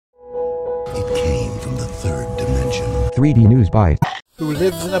It came from the third dimension. 3D News Bite. Who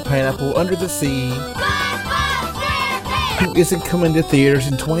lives in a pineapple under the sea? Who isn't coming to theaters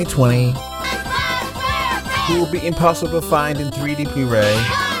in 2020? Who will be impossible to find in 3D Blu-ray?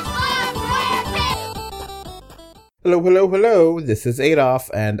 Hello. This is Adolf,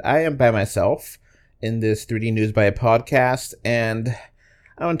 and I am by myself in this 3D News Bite podcast, and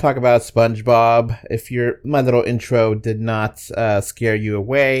I want to talk about SpongeBob. If my little intro did not scare you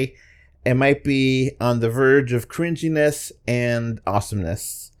away, it might be on the verge of cringiness and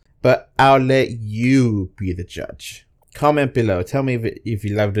awesomeness, but I'll let you be the judge. Comment below. Tell me if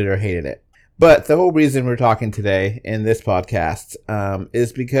you loved it or hated it. But the whole reason we're talking today in this podcast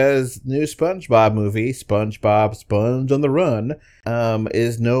is because new SpongeBob movie, SpongeBob Sponge on the Run,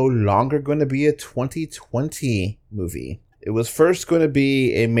 is no longer going to be a 2020 movie. It was first going to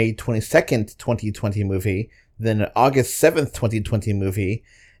be a May 22nd, 2020 movie, then an August 7th, 2020 movie,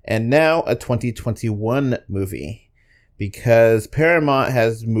 and now a 2021 movie because Paramount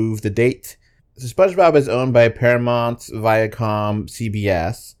has moved the date. So SpongeBob is owned by Paramount, Viacom,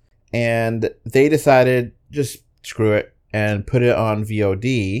 CBS, and they decided just screw it and put it on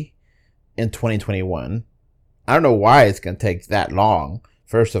VOD in 2021. I don't know why it's going to take that long.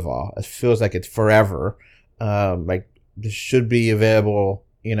 First of all, it feels like it's forever. This should be available,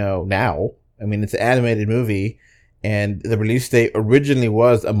 now. I mean, it's an animated movie, and the release date originally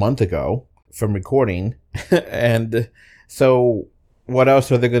was a month ago from recording. And so what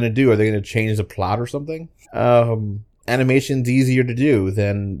else are they going to do? Are they going to change the plot or something? Animation's easier to do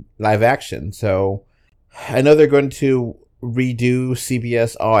than live action. So I know they're going to redo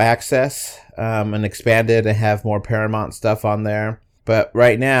CBS All Access and expand it and have more Paramount stuff on there. But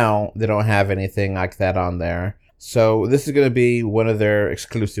right now, they don't have anything like that on there. So this is going to be one of their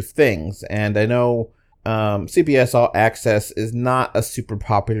exclusive things. And I know CBS All Access is not a super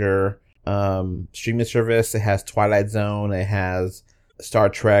popular streaming service. It has Twilight Zone. It has Star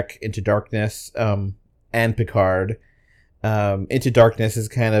Trek Into Darkness and Picard. Into Darkness is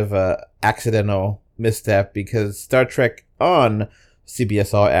kind of a accidental misstep because Star Trek on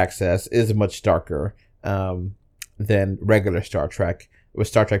CBS All Access is much darker than regular Star Trek, with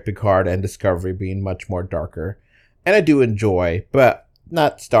Star Trek Picard and Discovery being much more darker. And I do enjoy, but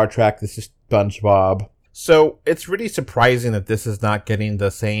not Star Trek. This is SpongeBob. So it's really surprising that this is not getting the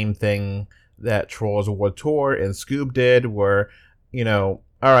same thing that Trolls World Tour and Scoob did, where, all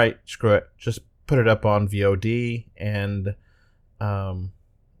right, screw it. Just put it up on VOD, and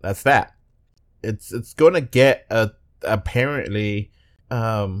that's that. It's going to get apparently.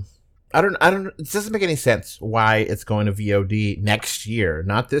 I don't. It doesn't make any sense why it's going to VOD next year,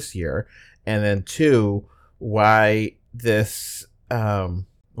 not this year, and then two, why this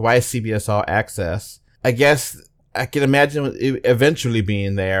why CBS All Access. I guess I can imagine it eventually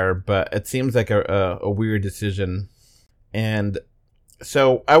being there, but it seems like a weird decision. And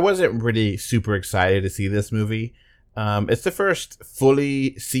so I wasn't really super excited to see this movie. It's the first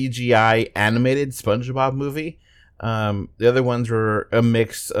fully CGI animated SpongeBob movie. The other ones were a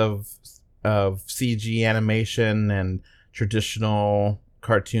mix of CG animation and traditional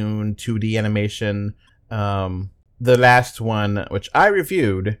cartoon 2D animation. The last one, which I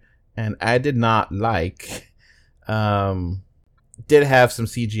reviewed and I did not like, did have some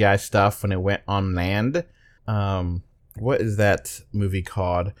CGI stuff when it went on land. What is that movie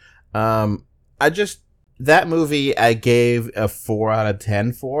called? That movie I gave a 4 out of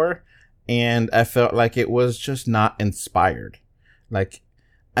 10 for, and I felt like it was just not inspired. Like,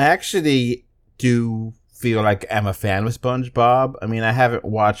 I actually do feel like I'm a fan of SpongeBob. I mean, I haven't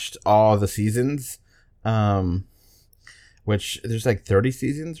watched all the seasons, which there's like 30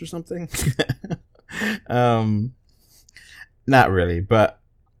 seasons or something. Not really, but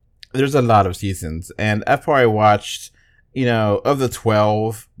there's a lot of seasons, and I've probably watched, of the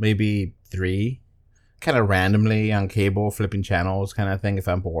 12, maybe 3, kind of randomly on cable, flipping channels kind of thing if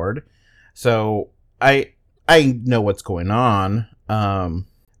I'm bored. So I know what's going on.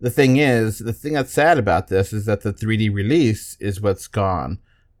 The thing that's sad about this is that the 3D release is what's gone.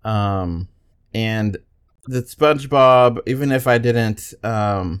 And the SpongeBob, even if I didn't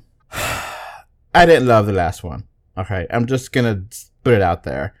love the last one. Okay, I'm just gonna put it out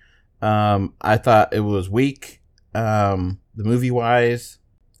there. I thought it was weak. The movie wise,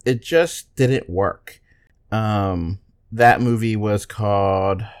 it just didn't work. That movie was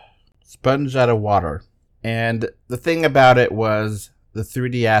called Sponge Out of Water. And the thing about it was the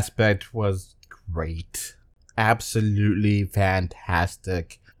 3D aspect was great. Absolutely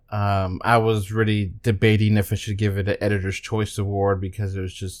fantastic. I was really debating if I should give it an Editor's Choice Award because it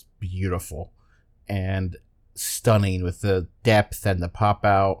was just beautiful and stunning with the depth and the pop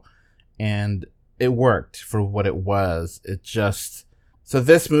out and it worked for what it was. So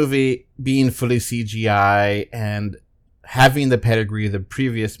this movie being fully CGI and having the pedigree of the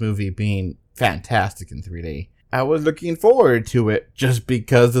previous movie being fantastic in 3D, I was looking forward to it just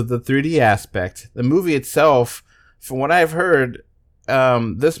because of the 3D aspect. The movie itself, from what I've heard,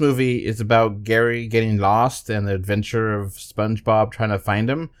 this movie is about Gary getting lost and the adventure of SpongeBob trying to find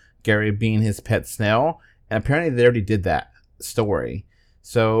him, Gary being his pet snail, and apparently they already did that story.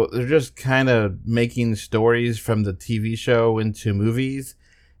 So they're just kind of making stories from the TV show into movies,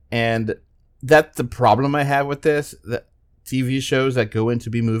 and that's the problem I have with this. The TV shows that go into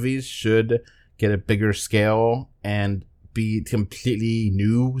be movies should get a bigger scale and be completely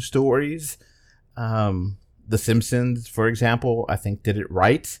new stories. The Simpsons, for example, I think did it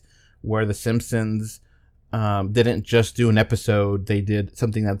right, where The Simpsons didn't just do an episode, they did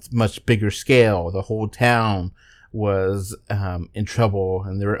something that's much bigger scale. The whole town was in trouble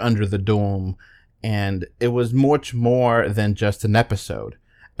and they were under the dome, and it was much more than just an episode.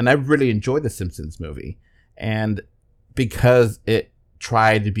 And I really enjoyed The Simpsons movie, and because it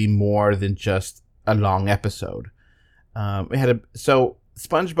tried to be more than just a long episode. So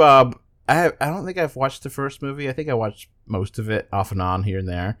SpongeBob, I don't think I've watched the first movie. I think I watched most of it off and on here and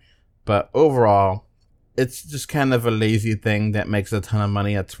there, but overall it's just kind of a lazy thing that makes a ton of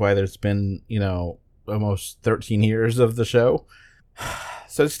money. That's why there's been, almost 13 years of the show.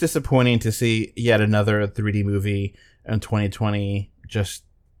 So it's disappointing to see yet another 3D movie in 2020 just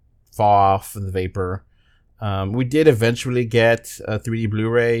fall off in the vapor. We did eventually get a 3D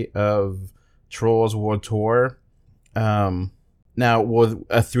Blu-ray of Trolls World Tour. Now, will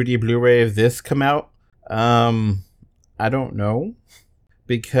a 3D Blu-ray of this come out? I don't know,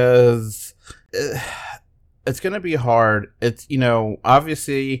 because it's going to be hard. It's,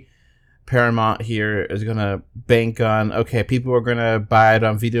 obviously Paramount here is going to bank on, okay, people are going to buy it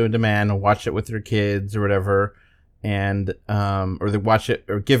on video on demand and watch it with their kids or whatever, and or they watch it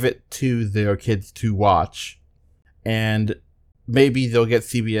or give it to their kids to watch, and maybe they'll get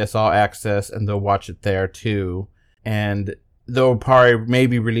CBS All Access and they'll watch it there too, and they'll probably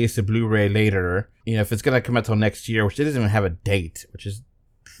maybe release a Blu-ray later, if it's going to come out till next year, which it doesn't even have a date, which is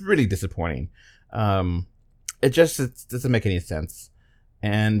really disappointing. It doesn't make any sense.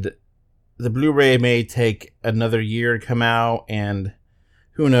 And the Blu-ray may take another year to come out, and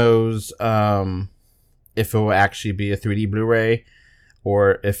who knows if it will actually be a 3D Blu-ray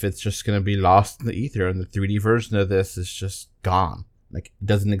or if it's just going to be lost in the ether and the 3D version of this is just gone. Like, it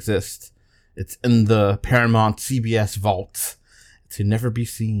doesn't exist. It's in the Paramount CBS vault to never be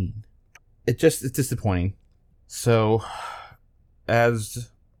seen. It's disappointing. So, as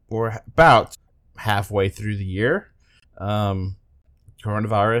we're about halfway through the year, coronavirus,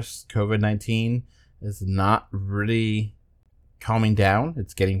 COVID-19 is not really calming down.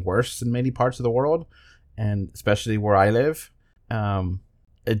 It's getting worse in many parts of the world, and especially where I live.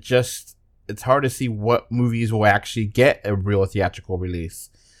 It's hard to see what movies will actually get a real theatrical release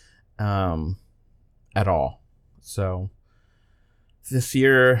at all. So this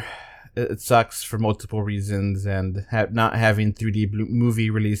year it sucks for multiple reasons, and not having 3D movie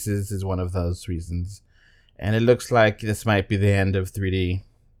releases is one of those reasons. And it looks like this might be the end of 3D,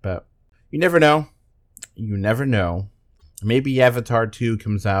 but you never know. You never know. Maybe Avatar 2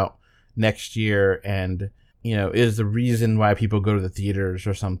 comes out next year and, is the reason why people go to the theaters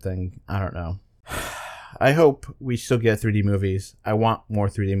or something. I don't know. I hope we still get 3D movies. I want more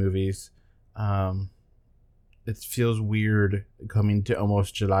 3D movies. It feels weird coming to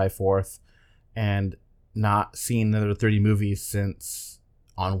almost July 4th and not seeing another 3D movies since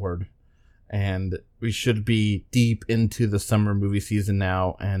Onward. And we should be deep into the summer movie season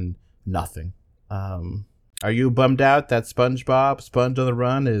now, and nothing. Are you bummed out that SpongeBob, Sponge on the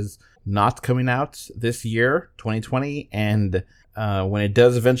Run, is not coming out this year, 2020? And when it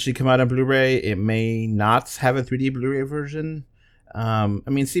does eventually come out on Blu-ray, it may not have a 3D Blu-ray version.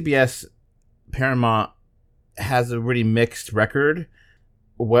 CBS, Paramount has a really mixed record.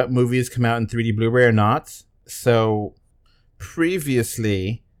 What movies come out in 3D Blu-ray or not. So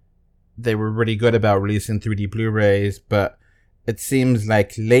previously, they were really good about releasing 3D Blu-rays, but it seems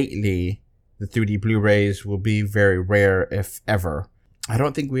like lately the 3D Blu-rays will be very rare, if ever. I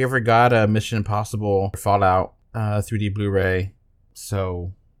don't think we ever got a Mission Impossible Fallout 3D Blu-ray,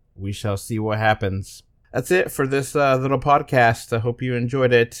 so we shall see what happens. That's it for this little podcast. I hope you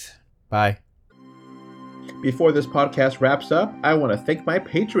enjoyed it. Bye. Before this podcast wraps up, I want to thank my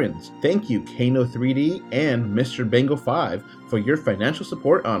patrons. Thank you, Kano3D and Mr. Bengal 5 for your financial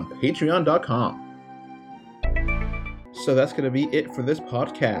support on patreon.com. So that's going to be it for this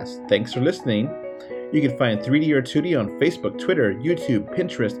podcast. Thanks for listening. You can find 3D or 2D on Facebook, Twitter, YouTube,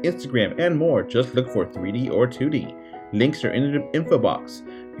 Pinterest, Instagram, and more. Just look for 3D or 2D. Links are in the info box.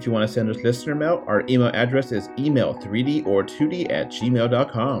 If you want to send us listener mail, our email address is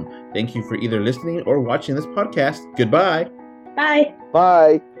email3dortwood@gmail.com. Thank you for either listening or watching this podcast. Goodbye. Bye.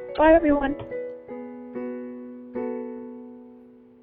 Bye. Bye, everyone.